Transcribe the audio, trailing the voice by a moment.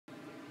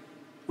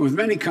With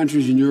many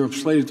countries in Europe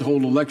slated to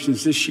hold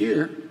elections this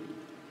year,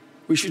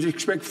 we should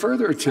expect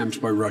further attempts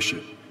by Russia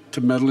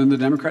to meddle in the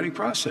democratic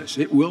process.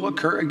 It will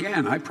occur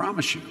again, I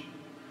promise you.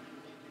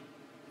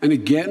 And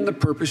again, the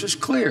purpose is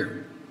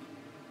clear: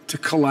 to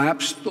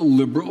collapse the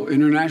liberal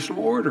international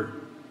order.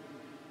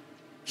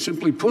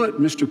 Simply put,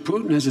 Mr.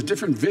 Putin has a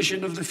different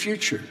vision of the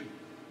future,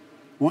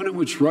 one in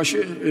which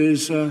Russia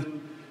is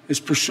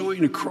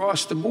pursuing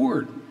across the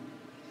board.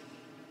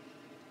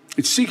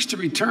 It seeks to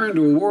return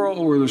to a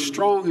world where the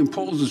strong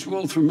impose its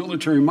will through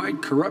military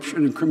might,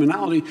 corruption, and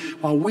criminality,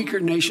 while weaker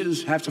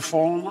nations have to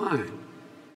fall in line.